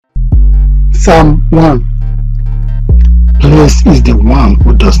Psalm 1. Blessed is the one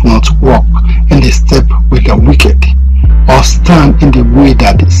who does not walk in the step with the wicked, or stand in the way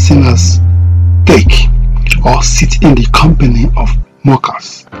that the sinners take, or sit in the company of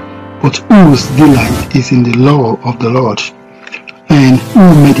mockers, but whose delight is in the law of the Lord, and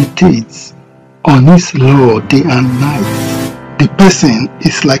who meditates on his law day and night. The person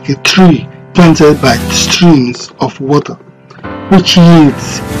is like a tree planted by streams of water, which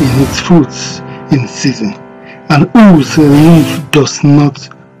yields in its fruits in season, and whose leaf does not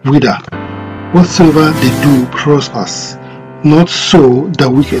wither. Whatsoever they do prospers. Not so the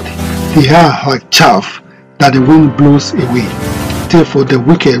wicked. They are like chaff that the wind blows away. Therefore the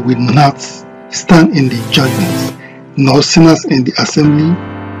wicked will not stand in the judgment, nor sinners in the assembly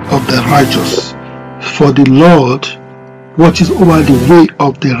of the righteous. For the Lord watches over the way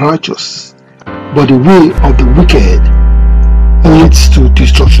of the righteous, but the way of the wicked leads to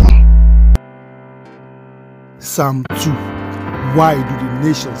destruction. Psalm 2. Why do the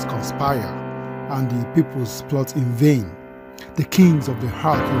nations conspire, and the peoples plot in vain? The kings of the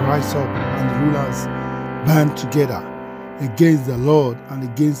earth rise up, and the rulers band together against the Lord and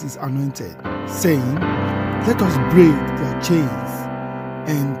against his anointed, saying, Let us break their chains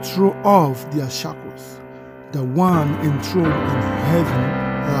and throw off their shackles. The one enthroned in heaven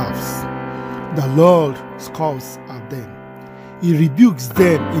laughs. The Lord scoffs at them. He rebukes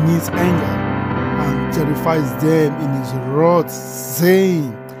them in his anger and terrifies them in his wrath,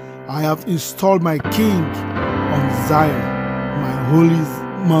 saying, I have installed my king on Zion, my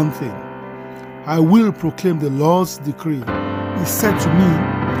holy mountain. I will proclaim the Lord's decree. He said to me,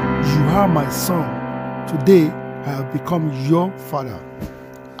 You are my son. Today I have become your father.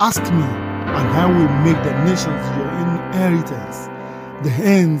 Ask me, and I will make the nations your inheritance, the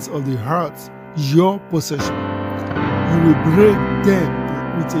ends of the earth your possession. You will break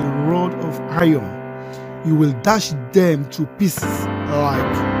them with a rod of iron. You will dash them to pieces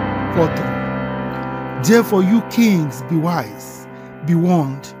like pottery. Therefore, you kings, be wise, be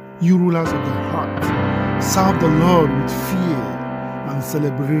warned, you rulers of the heart. Serve the Lord with fear and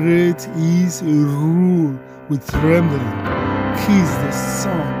celebrate his rule with trembling. Kiss the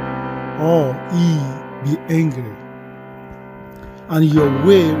Son, or he be angry, and your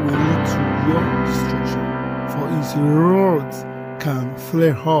way will lead to your destruction, for his wrath can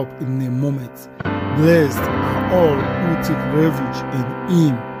flare up in a moment. Blessed are all who take refuge in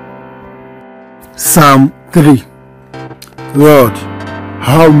him. Psalm 3. Lord,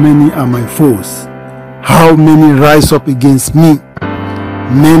 how many are my foes? How many rise up against me?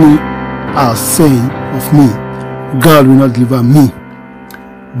 Many are saying of me, God will not deliver me.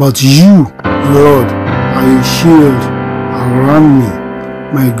 But you, Lord, are a shield around me,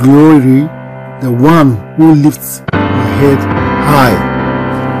 my glory, the one who lifts my head high.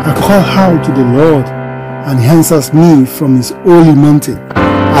 I call out to the Lord, and he answers me from his holy mountain.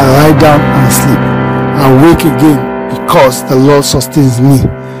 I lie down and sleep. I wake again, because the Lord sustains me.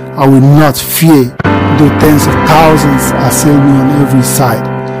 I will not fear, though tens of thousands assail me on every side.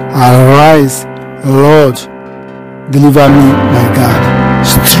 Arise, Lord, deliver me, my God.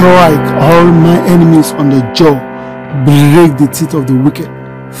 Strike all my enemies on the jaw. Break the teeth of the wicked.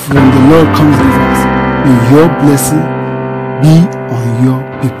 From the Lord comes deliverance. May your blessing be on your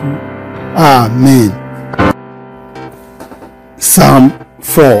people. Amen. Psalm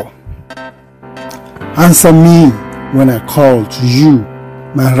 4. Answer me when I call to you,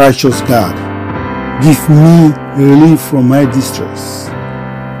 my righteous God. Give me relief from my distress.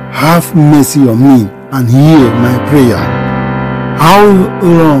 Have mercy on me and hear my prayer. How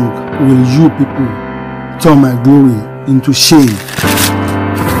long will you people turn my glory into shame?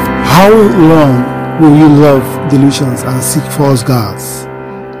 How long will you love delusions and seek false gods?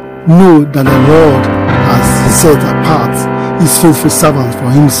 Know that the Lord has set apart his faithful servants for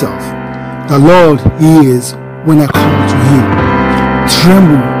himself. The Lord hears when I call to him.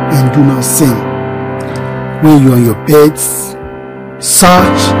 Tremble and do not sin. When you are on your beds,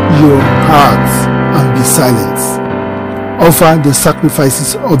 search your hearts and be silent. Offer the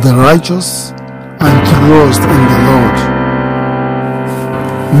sacrifices of the righteous and trust in the Lord.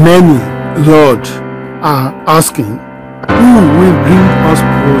 Many, Lord, are asking, who will bring us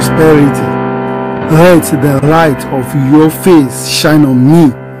prosperity? Let the light of your face shine on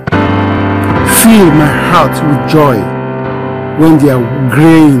me. Fill my heart with joy when their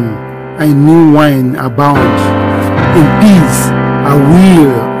grain and new wine abound. In peace I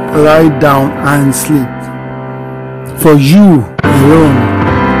will lie down and sleep. For you alone,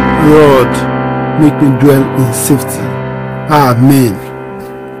 Lord, make me dwell in safety. Amen.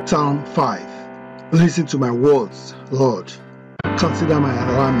 Psalm 5. Listen to my words, Lord. Consider my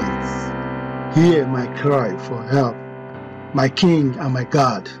laments. Hear my cry for help, my King and my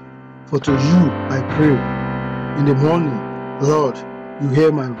God, for to you I pray. In the morning, Lord, you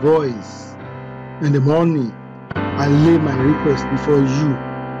hear my voice. In the morning, I lay my request before you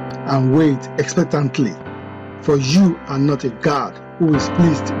and wait expectantly, for you are not a God who is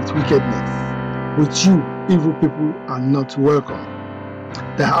pleased with wickedness. With you, evil people are not welcome.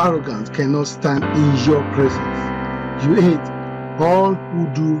 The arrogant cannot stand in your presence. You hate all who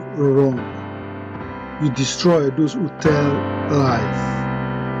do wrong. You destroy those who tell lies.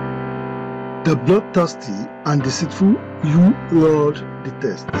 The bloodthirsty and deceitful you, Lord,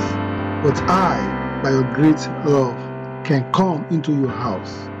 detest. But I, by your great love, can come into your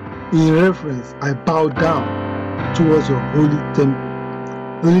house. In reverence, I bow down towards your holy temple.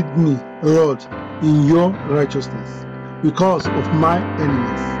 Lead me, Lord, in your righteousness, because of my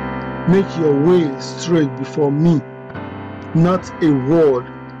enemies. Make your way straight before me. Not a word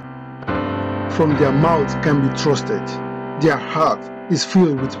from their mouth can be trusted. Their heart is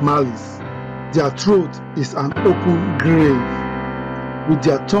filled with malice. Their throat is an open grave. With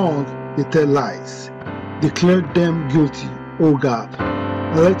their tongue they tell lies. Declare them guilty, O God.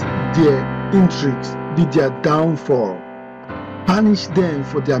 Let their intrigues be their downfall. Punish them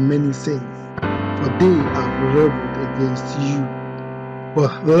for their many sins, for they have rebelled against you.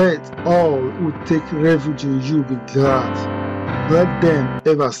 But let all who take refuge in you be glad. Let them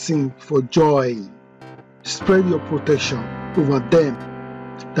ever sing for joy. Spread your protection over them,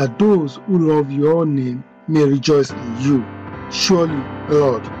 that those who love your name may rejoice in you. Surely,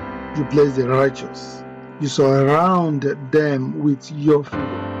 Lord, you bless the righteous. You surround them with your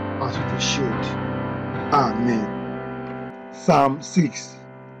favor as with a shield. Amen. Psalm 6.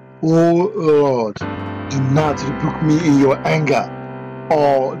 O Lord, do not rebuke me in your anger,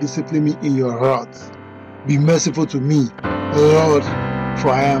 or discipline me in your wrath. Be merciful to me, Lord, for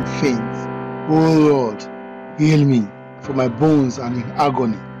I am faint. O Lord, heal me, for my bones are in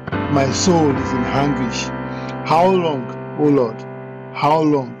agony. My soul is in anguish. How long, O Lord? How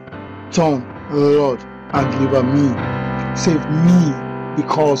long? Turn, Lord, and deliver me. Save me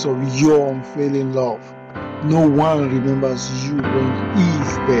because of your unfailing love. No one remembers you when he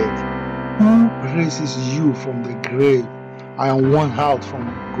is dead. Who raises you from the grave? I am worn out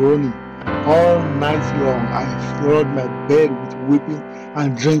from groaning. All night long I have flooded my bed with weeping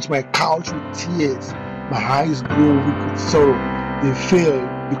and drenched my couch with tears. My eyes grow weak with sorrow. They fail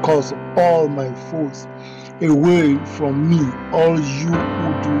because of all my foes. Away from me, all you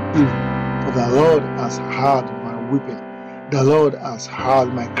who do evil. For the Lord has heard my weeping. The Lord has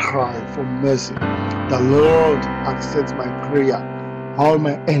heard my cry for mercy. The Lord accepts my prayer. All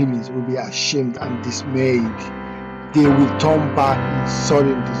my enemies will be ashamed and dismayed. They will turn back in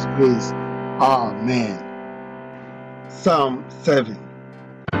sudden disgrace. Amen. Psalm 7.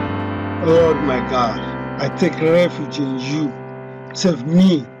 Lord my God, I take refuge in you. Save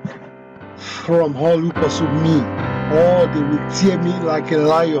me from all who pursue me, or they will tear me like a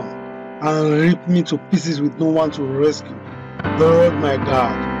lion and rip me to pieces with no one to rescue. Lord my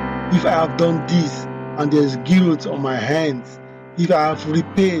God, if I have done this and there is guilt on my hands, if I have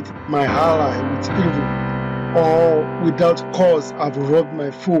repaid my ally with evil, or without cause I have robbed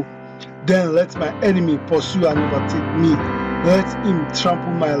my foe, then let my enemy pursue and overtake me. Let him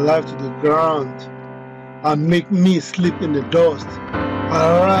trample my life to the ground and make me sleep in the dust.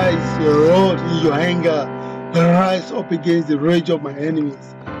 Arise, Lord, in your anger. Rise up against the rage of my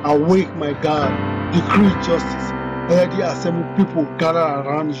enemies. Awake, my God. Decree justice. Let the assembled people gather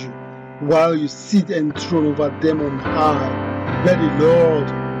around you, while you sit enthroned over them on high. Let the Lord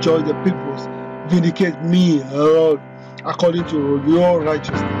judge the peoples. Vindicate me, Lord, according to your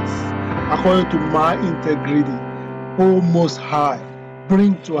righteousness, according to my integrity. O Most High,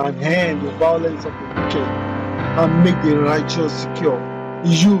 bring to an end the violence of the wicked, and make the righteous secure.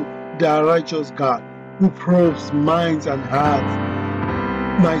 You, the righteous God, who probes minds and hearts.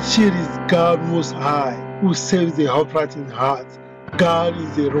 My shield is God Most High, who saves the upright in heart. God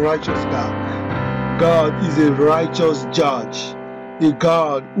is a righteous God. God is a righteous judge, a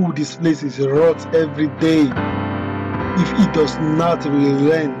God who displays his wrath every day. If he does not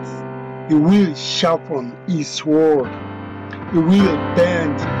relent, he will sharpen his sword. He will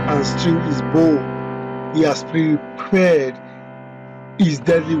bend and string his bow. He has prepared his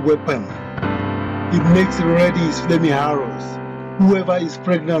deadly weapon. He makes ready his flaming arrows. Whoever is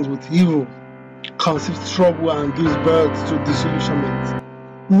pregnant with evil conceives trouble and gives birth to disillusionment.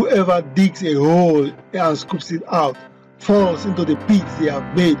 Whoever digs a hole and scoops it out falls into the pit they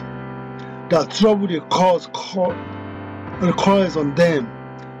have made. The trouble they cause recoils on them.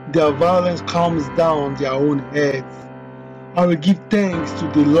 Their violence comes down on their own heads. I will give thanks to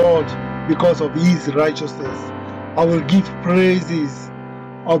the Lord because of his righteousness. I will give praises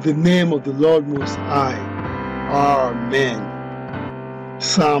of the name of the Lord Most High. Amen.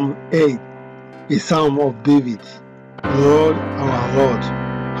 Psalm 8, a psalm of David. Lord, our Lord,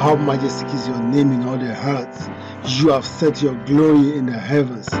 how majestic is your name in all the earth. You have set your glory in the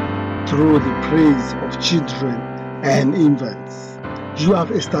heavens through the praise of children and infants. You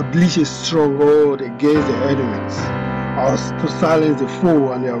have established a stronghold against the enemies, as to silence the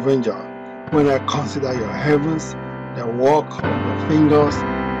foe and the avenger. When I consider your heavens, the work of your fingers,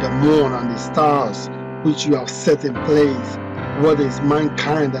 the moon and the stars, which you have set in place, what is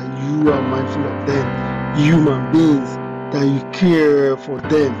mankind that you are mindful of them, human beings that you care for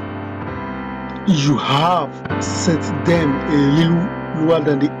them. You have set them a little lower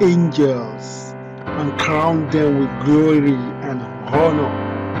than the angels and crowned them with glory and honor.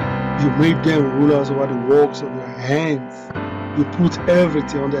 You made them rulers over the works of your hands. You put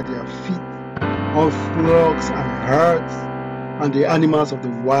everything under their feet, all flocks and herds, and the animals of the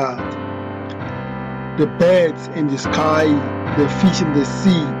wild, the birds in the sky, the fish in the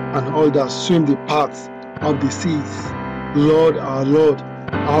sea, and all that swim the paths of the seas. Lord, our Lord,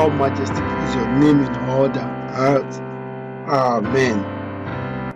 how majestic is your name in all the earth. Amen.